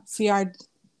 Yeah. See, I'm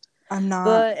not.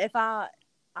 But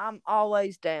I'm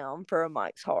always down for a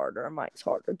Mike's Hard or a Mike's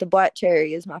Harder. The black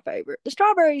cherry is my favorite. The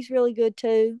strawberry is really good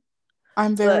too.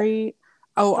 I'm very.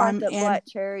 Oh, I feel like the black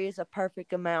cherry is a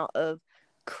perfect amount of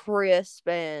crisp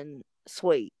and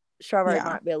sweet. Strawberry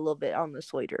might be a little bit on the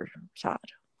sweeter side.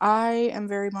 I am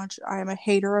a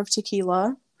hater of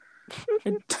tequila.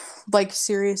 Like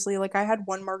seriously, like I had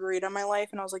one margarita in my life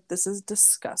and I was like, this is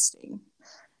disgusting.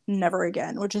 never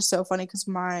again, which is so funny because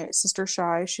my sister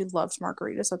Shy, she loves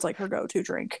margaritas. That's like her go-to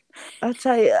drink. I'll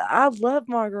tell you, I love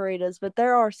margaritas, but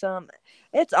there are some.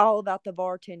 It's all about the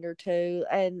bartender too,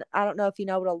 and I don't know if you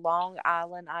know what a Long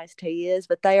Island iced tea is,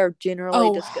 but they are generally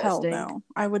Oh, hell disgusting. no.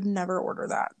 I would never order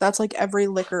that. That's like every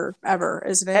liquor ever,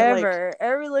 isn't it? Like, Ever,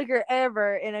 every liquor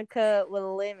ever in a cup with a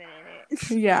lemon in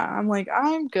it. yeah, I'm like,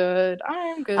 I'm good.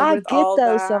 I'm good I with get all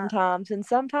those that. sometimes, and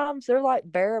sometimes they're like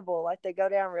bearable, like they go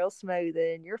down real smooth,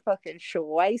 and you're fucking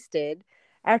wasted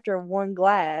after one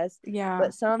glass. Yeah, But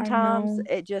I sometimes know.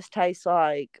 it just tastes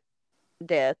like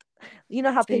death. You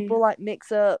know how See, people like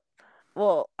mix up.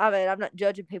 Well, I mean, I'm not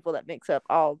judging people that mix up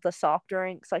all the soft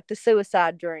drinks, like the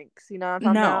suicide drinks. You know what I'm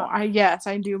talking no, about? yes,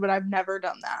 I do, but I've never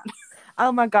done that.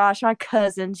 Oh my gosh, my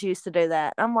cousins used to do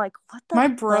that. I'm like, what the My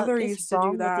fuck brother is used to do wrong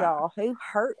with that. y'all? Who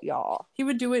hurt y'all? He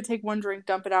would do it, take one drink,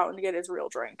 dump it out, and get his real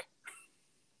drink.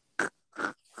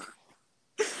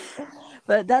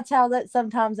 But that's how that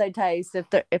sometimes they taste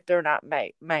if they're not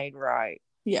made right.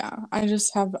 Yeah, I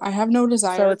have no So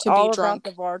desire it's to be all about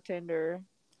the drunk. bartender.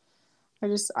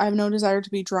 I have no desire to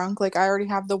be drunk. Like I already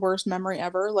have the worst memory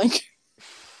ever. Like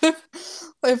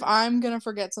if I'm gonna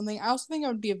forget something, I also think I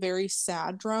would be a very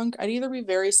sad drunk. I'd either be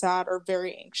very sad or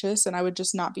very anxious, and I would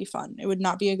just not be fun. It would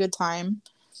not be a good time.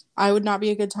 I would not be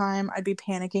a good time. I'd be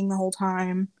panicking the whole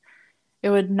time. It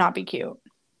would not be cute.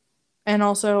 And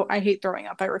also, I hate throwing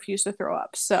up. I refuse to throw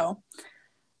up. So,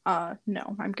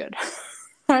 no, I'm good.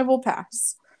 I will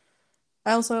pass.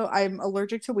 I'm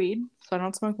allergic to weed, so I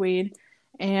don't smoke weed.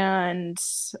 And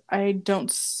I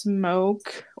don't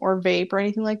smoke or vape or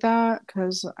anything like that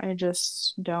because I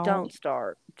just Don't don't.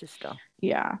 start. Just don't.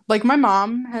 Yeah. Like my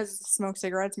mom has smoked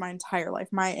cigarettes my entire life.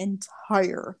 My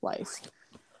entire life.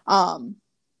 Um,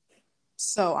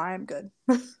 so I am good.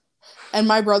 And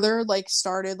my brother like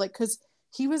started like because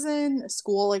he was in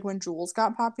school like when Jules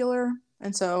got popular.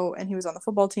 And he was on the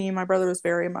football team. My brother was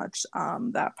very much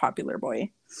that popular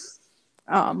boy.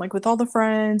 Like with all the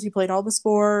friends, he played all the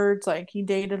sports, like he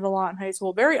dated a lot in high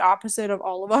school. Very opposite of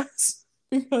all of us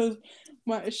because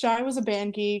my Shy was a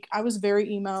band geek. I was very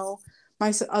emo.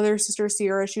 My other sister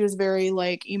Sierra, she was very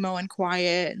like emo and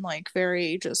quiet and like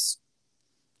very just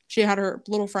she had her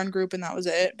little friend group and that was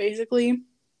it basically.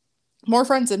 More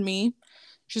friends than me.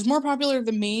 She's more popular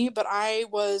than me, but I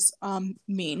was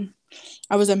mean.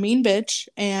 I was a mean bitch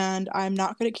and I'm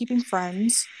not good at keeping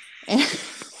friends. And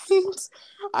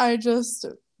I just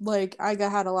like had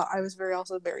a lot I was very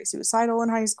also very suicidal in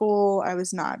high school. I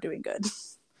was not doing good.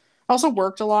 I also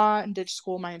worked a lot and ditched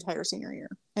school my entire senior year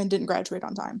and didn't graduate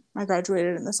on time. I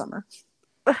graduated in the summer.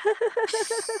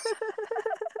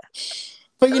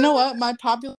 But you know what? My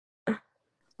popular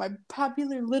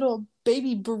little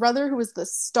baby brother who was the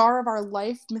star of our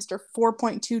life, Mr.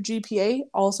 4.2 GPA,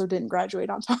 also didn't graduate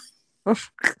on time.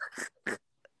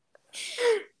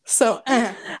 So,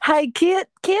 Hey,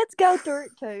 kids go through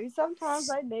it too. Sometimes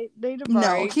they need a no,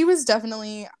 break. he was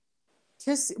definitely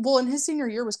in his senior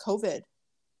year was COVID.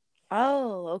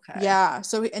 Oh, okay. Yeah,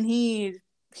 so and he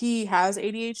has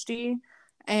ADHD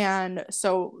and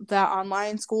so that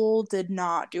online school did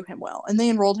not do him well. And they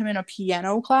enrolled him in a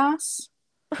piano class.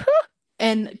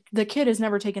 And the kid has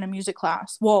never taken a music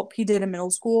class. Well, he did in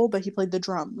middle school, but he played the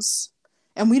drums.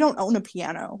 And we don't own a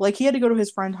piano. Like he had to go to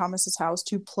his friend Thomas's house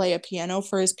to play a piano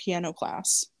for his piano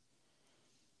class.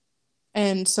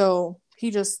 And so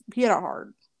he had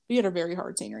a very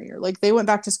hard senior year. Like they went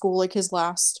back to school like his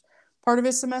last part of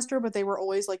his semester, but they were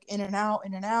always like in and out,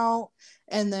 in and out.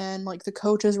 And then like the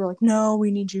coaches were like, "No,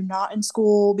 we need you not in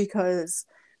school because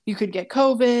you could get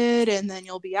COVID and then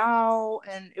you'll be out."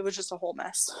 And it was just a whole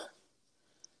mess.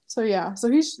 So yeah, so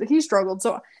he struggled.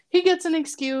 So he gets an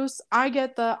excuse. I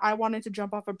get the I wanted to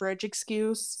jump off a bridge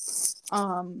excuse.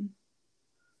 And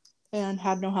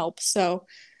had no help. So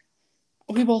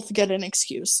we both get an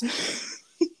excuse.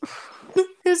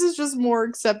 This is just more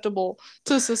acceptable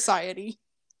to society.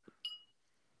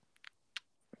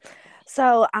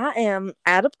 So I am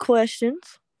out of questions.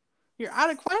 You're out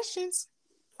of questions.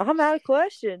 I'm out of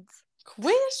questions.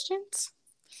 Questions.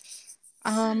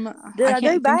 Did I I do can't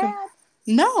think of bad?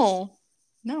 no.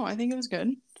 No, I think it was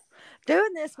good.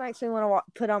 Doing this makes me want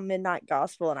to put on Midnight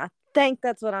Gospel, and I think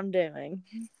that's what I'm doing.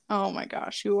 Oh my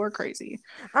gosh, you are crazy.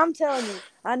 I'm telling you,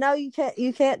 I know you can't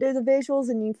do the visuals,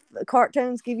 and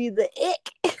cartoons give you the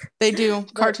ick. They do.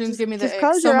 But Cartoons give me just the ick.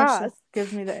 close So your much so eyes.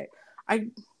 gives me the ick.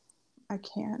 I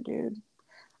can't, dude.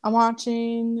 I'm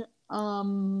watching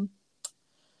I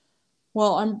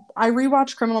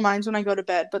rewatch Criminal Minds when I go to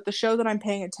bed, but the show that I'm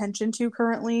paying attention to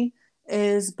currently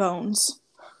is Bones.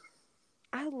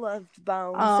 I loved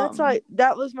Bones. Um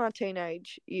That was my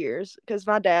teenage years because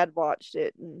my dad watched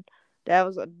it, and dad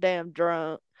was a damn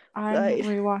drunk. Like,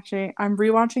 I'm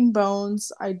rewatching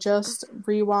Bones. I just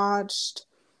rewatched,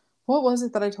 what was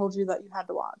it that I told you that you had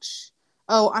to watch?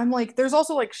 Oh, I'm like, there's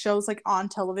also like shows like on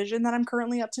television that I'm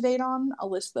currently up to date on. I'll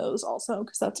list those also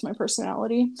because that's my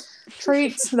personality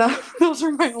traits. Those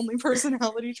are my only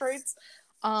personality traits.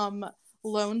 Um,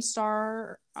 Lone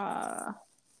Star,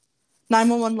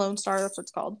 911 Lone Star, that's what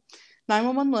it's called.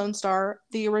 911 Lone Star,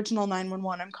 the original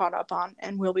 911 I'm caught up on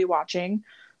and will be watching.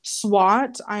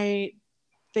 SWAT, I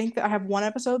think that I have one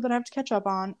episode that I have to catch up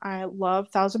on. I love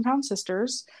Thousand Pound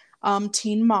Sisters.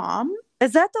 Teen Mom.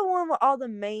 is that the one where all the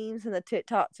memes and the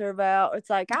TikToks are about? It's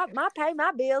like, my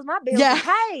bills are Yeah.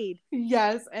 paid.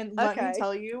 Yes, and let me Okay.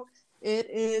 tell you, it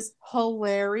is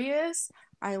hilarious.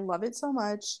 I love it so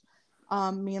much.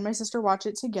 Me and my sister watch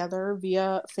it together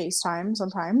via FaceTime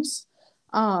sometimes.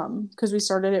 Because we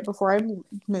started it before I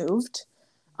moved.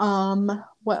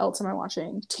 What else am I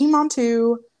watching? Teen Mom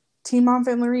 2, Teen Mom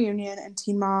Family Reunion, and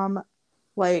Teen Mom,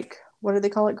 like, what do they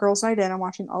call it? Girls Night In. I'm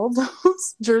watching all of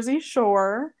those. Jersey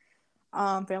Shore,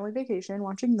 Family Vacation,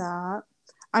 watching that.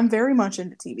 I'm very much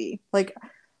into TV. Like,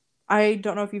 I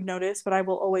don't know if you've noticed, but I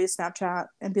will always Snapchat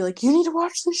and be like, you need to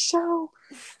watch this show.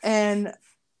 And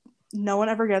no one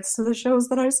ever gets to the shows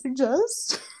that I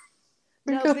suggest.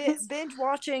 No, Because binge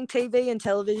watching TV and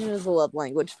television is a love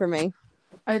language for me.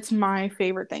 it's my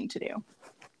favorite thing to do.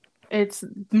 It's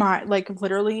my, like,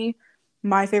 literally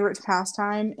my favorite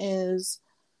pastime is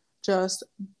just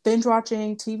binge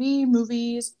watching TV,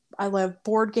 movies. I love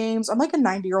board games. I'm like a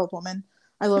 90-year-old woman.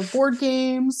 I love board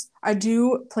games. I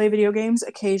do play video games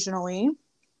occasionally.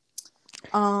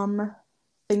 Um,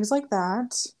 Things like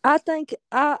that. I think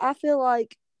I feel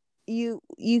like you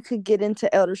could get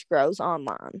into Elder Scrolls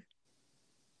online.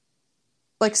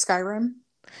 Like Skyrim.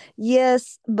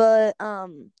 Yes, but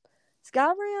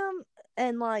Skyrim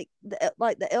and like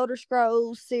the Elder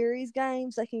Scrolls series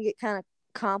games, they can get kind of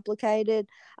complicated.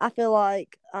 I feel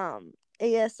like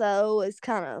ESO is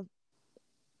kind of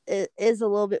it is a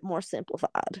little bit more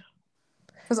simplified.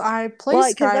 Because I play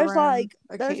Like, cause Skyrim there's like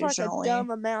a occasionally. dumb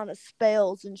amount of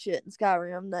spells and shit in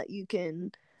Skyrim that you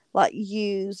can like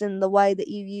use, and the way that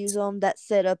you use them, that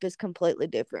setup is completely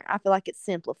different. I feel like it's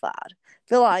simplified. I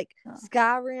feel like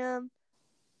Skyrim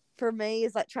for me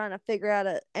is like trying to figure out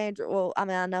a Android. Well, I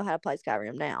mean, I know how to play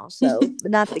Skyrim now, so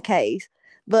not the case.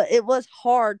 But it was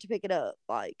hard to pick it up.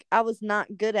 Like, I was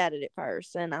not good at it at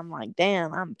first, and I'm like,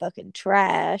 damn, I'm fucking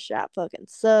trash. I fucking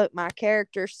suck. My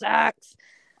character sucks.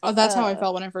 Oh, that's how I Uh,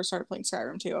 felt when I first started playing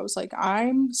Skyrim too. I was like,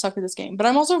 I'm stuck at this game. But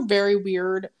I'm also very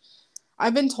weird.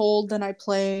 I've been told that I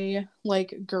play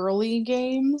like girly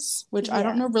games, which I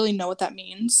don't yeah. know really know what that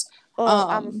means. Well,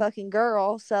 I'm a Um, fucking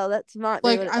girl, so that's might be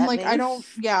like what I'm that like I means. don't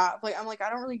yeah, like I'm like I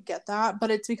don't really get that,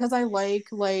 but it's because I like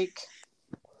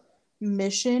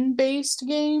mission based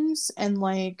games and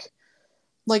like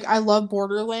I love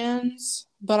Borderlands,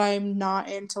 but I'm not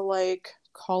into like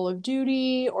Call of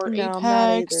Duty or No, I'm not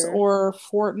Apex either. or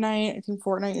Fortnite. I think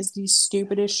Fortnite is the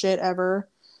stupidest shit ever.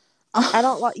 I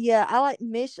don't like. Yeah, I like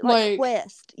mission, like like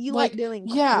quest. You like doing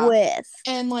yeah. quest.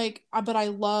 And but I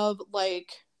love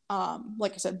like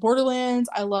I said, Borderlands.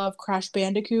 I love Crash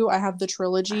Bandicoot. I have the Oh my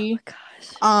trilogy.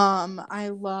 gosh. I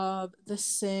love The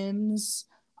Sims.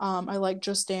 I like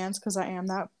Just Dance because I am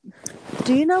that.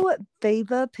 Do you know what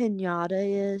Viva Pinata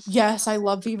is? Yes, I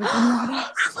love Viva Pinata. I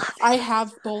love I it.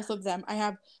 have both of them. I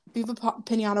have Viva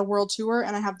Pinata World Tour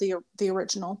and I have the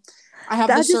original. I have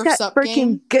the I just Surfs got Up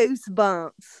freaking game.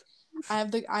 goosebumps. I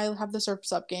have the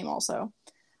Surfs Up game also.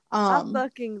 I Um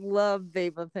fucking love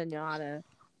Viva Pinata.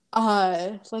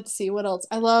 let's see what else.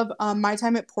 I love My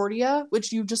Time at Portia,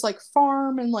 which you just like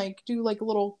farm and like do like a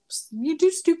little, you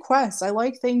just do quests. I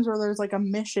like things where there's like a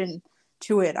mission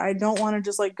to it. I don't want to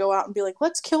just like go out and be like,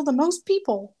 let's kill the most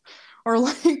people, or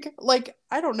like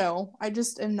I don't know. I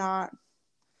just am not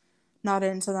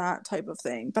into that type of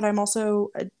thing. But I'm also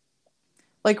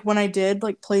like when I did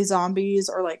like play zombies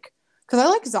or like, because I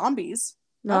like zombies.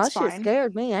 No, That's that shit fine.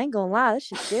 scared me. I ain't gonna lie, that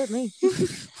shit scared me.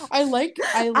 I I'll like be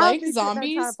sitting there trying to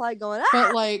zombies, play, going, but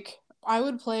ah. like I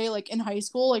would play like in high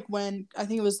school, like when I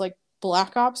think it was like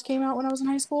Black Ops came out when I was in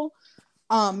high school.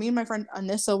 Me and my friend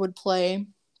Anissa would play.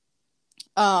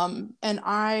 And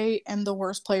I am the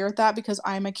worst player at that because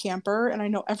I'm a camper and I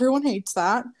know everyone hates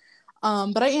that.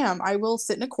 But I am. I will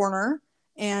sit in a corner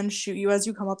and shoot you as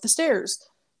you come up the stairs.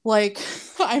 Like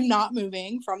I'm not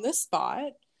moving from this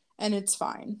spot and it's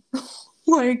fine.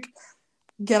 Like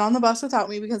get on the bus without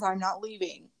me because I'm not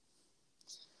leaving.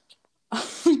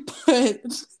 But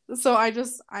so I'm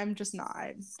just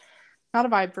not a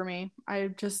vibe for me. I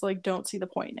just like don't see the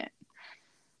point in it.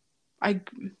 I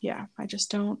just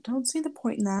don't see the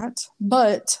point in that.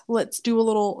 But let's do a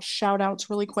little shout outs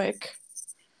really quick.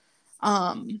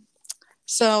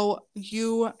 So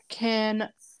you can,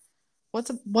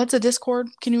 what's a Discord?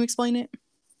 Can you explain it?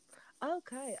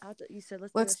 Okay, I thought you said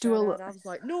Let's do a do shout a out. I was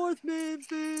like North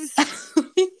Memphis.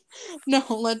 No,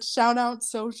 let's shout out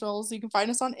socials. You can find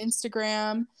us on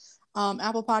Instagram,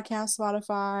 Apple Podcasts,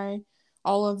 Spotify,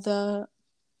 all the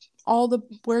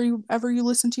wherever you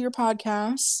listen to your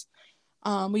podcasts.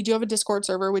 We do have a Discord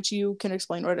server, which you can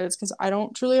explain what it is because I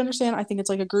don't truly understand. I think it's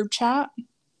like a group chat.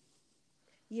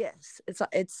 Yes,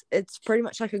 it's pretty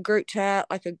much like a group chat,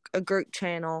 like a group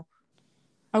channel.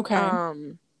 Okay.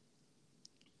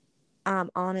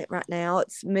 I'm on it right now.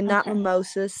 It's Midnight Okay.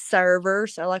 Mimosas server.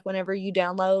 So like whenever you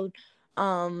download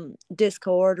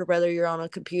Discord, or whether you're on a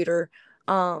computer,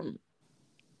 um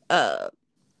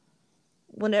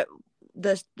when it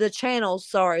the channels,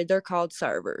 sorry, they're called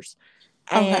servers.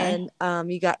 Okay.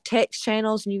 And you got text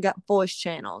channels and you got voice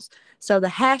channels. So the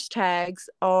hashtags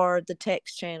are the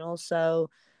text channels. So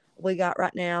we got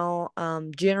right now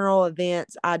general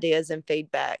events, ideas, and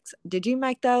feedbacks. Did you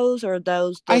make those, or are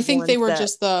those the I think they ones were that?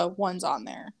 just the ones on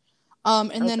there.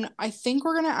 And Okay. then I think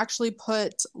we're gonna actually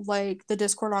put like the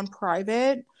Discord on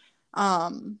private.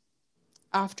 Um,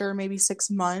 After maybe 6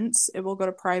 months, it will go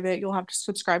to private. You'll have to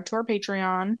subscribe to our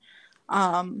Patreon.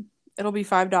 Um, it'll be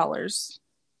 $5.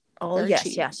 Oh Very yes,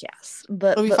 cheap. yes, yes.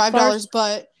 But It'll be but $5, first,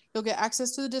 but you'll get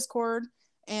access to the Discord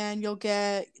and you'll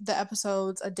get the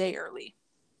episodes a day early.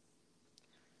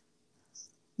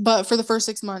 But for the first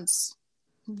 6 months,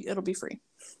 it'll be free.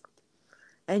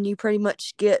 and you pretty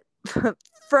much get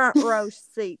front row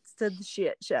seats to the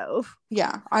shit show.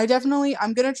 Yeah, I'm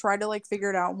gonna try to like figure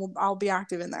it out. I'll be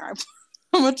active in there.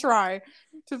 I'm gonna try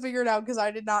to figure it out because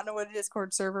I did not know what a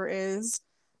Discord server is.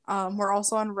 We're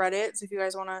also on Reddit, so if you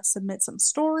guys want to submit some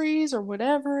stories or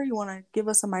whatever, you want to give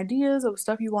us some ideas of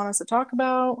stuff you want us to talk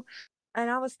about, And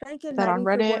I was thinking that on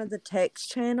maybe for one Reddit. of the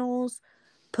text channels,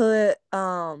 put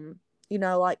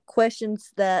like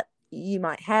questions that you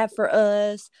might have for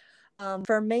us.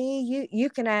 For me, you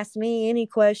can ask me any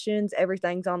questions.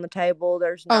 Everything's on the table.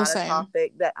 There's Oh, not a same.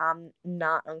 topic that I'm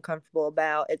not uncomfortable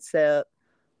about, except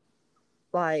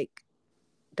like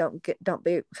don't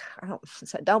be I don't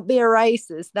say don't be a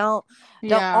racist. Don't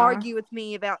Yeah. argue with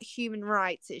me about human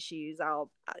rights issues. I'll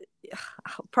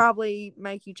probably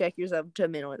make you check yourself to a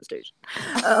mental institution.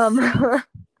 Um,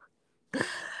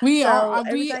 We are. so I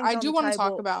everything's on do the want to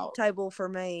talk about table for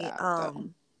me. that though.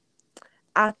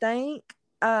 I think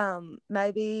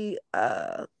maybe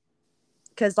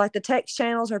because like the text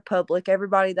channels are public,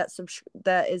 everybody that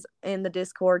is in the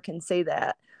Discord can see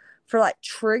that. For like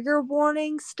trigger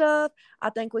warning stuff, I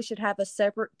think we should have a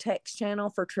separate text channel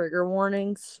for trigger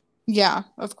warnings. Yeah,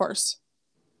 of course.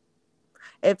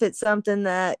 If it's something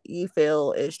that you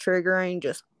feel is triggering,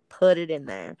 just put it in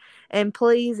there. And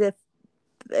please, if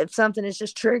something is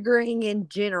just triggering in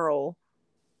general,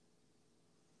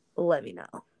 let me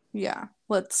know. Yeah.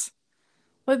 Let's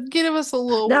give us a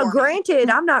little Now, warning. granted,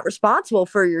 I'm not responsible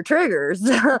for your triggers.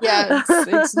 Yeah,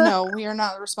 it's no, we are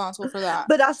not responsible for that.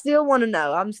 But I still want to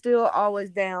know. I'm still always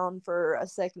down for a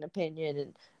second opinion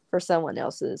and for someone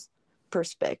else's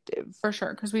perspective. For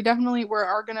sure, because we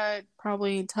are gonna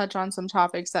probably touch on some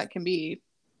topics that can be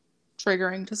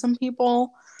triggering to some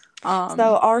people.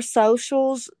 So our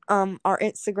socials, our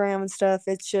Instagram and stuff,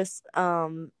 it's just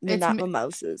It's Midnight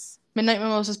Mimosas. Midnight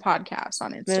Mimosas podcast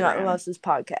on Midnight Instagram. Mimosas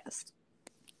podcast.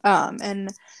 And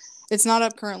it's not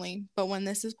up currently, but when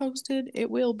this is posted, it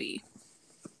will be.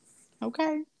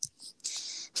 Okay.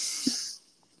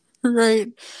 Right.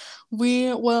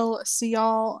 We will see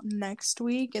y'all next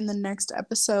week in the next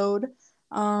episode.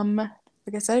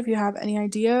 Like I said, if you have any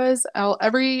ideas, all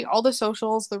the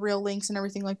socials, the real links and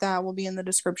everything like that will be in the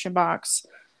description box.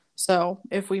 So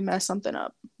if we mess something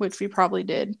up, which we probably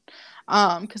did,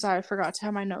 because I forgot to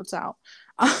have my notes out.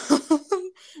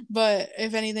 But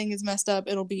if anything is messed up,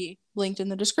 it'll be linked in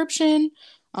the description.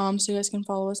 So you guys can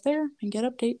follow us there and get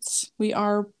updates. We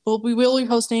will be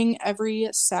posting every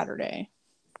Saturday.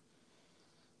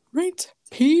 Right.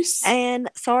 Peace. And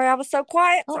sorry I was so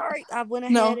quiet. Oh, sorry. I went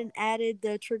ahead no. and added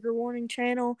the trigger warning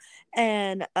channel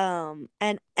and Am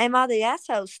I the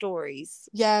Asshole stories.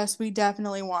 Yes, we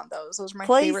definitely want those. Those are my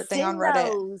Please favorite thing on send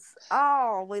Reddit. those.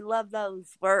 Oh, we love those.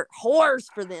 We're whores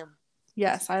for them.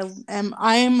 Yes, I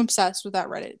am obsessed with that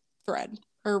Reddit thread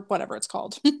or whatever it's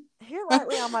called. Here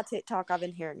lately on my TikTok, I've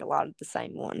been hearing a lot of the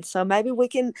same ones. So maybe we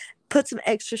can put some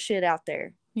extra shit out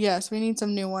there. Yes, we need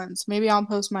some new ones. Maybe I'll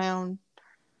post my own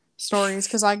stories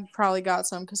because I probably got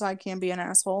some because I can be an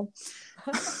asshole.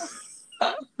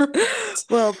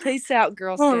 Well, peace out,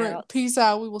 Girl Scouts. All right, peace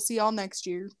out. We will see y'all next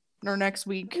year or next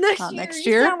week. Next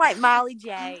year. You sound like Molly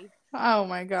J. Oh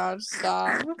my gosh,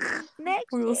 stop. Next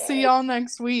We will year. see y'all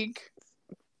next week.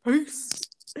 Peace.